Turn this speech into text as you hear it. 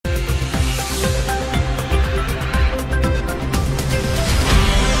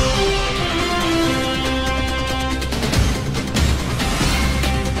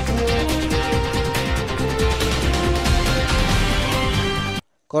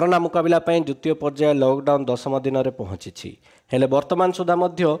Corona मुकाबला द्वितीय पर्याय लॉकडाउन 10 दिन में पहुंची हेले वर्तमान सुधा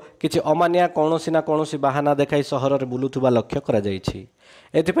किसी अमानिया कौनसी ना कौनसी बाहाना देखाई सहर में बुलुवा लक्ष्य करा जायछि।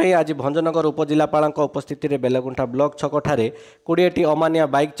 एथिपाई आज भंजनगर उपजिलापाल उपस्थित में बेलगुंठा ब्लॉक छकठारे 20टी अमानिया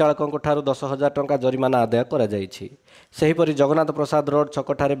बाइक चालकों 10,000 टंका जरिमाना आदाय करा जायछि। सेहीपरि जगन्नाथ प्रसाद रोड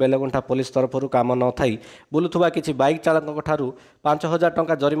छकठारे बेलगुंठा पुलिस तरफ काम न थाई बुलुवा किसी बाइक चालकों 5,000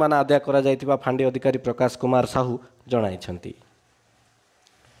 टंका जरिमाना आदाय करा जायतिबा फांडी अधिकारी प्रकाश कुमार साहू जणाइछन्ति।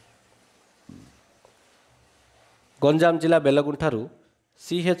 गंजाम जिला बेलगुंठारू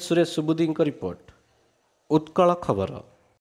सीएच सुरेश सुबुदी रिपोर्ट उत्कल खबर।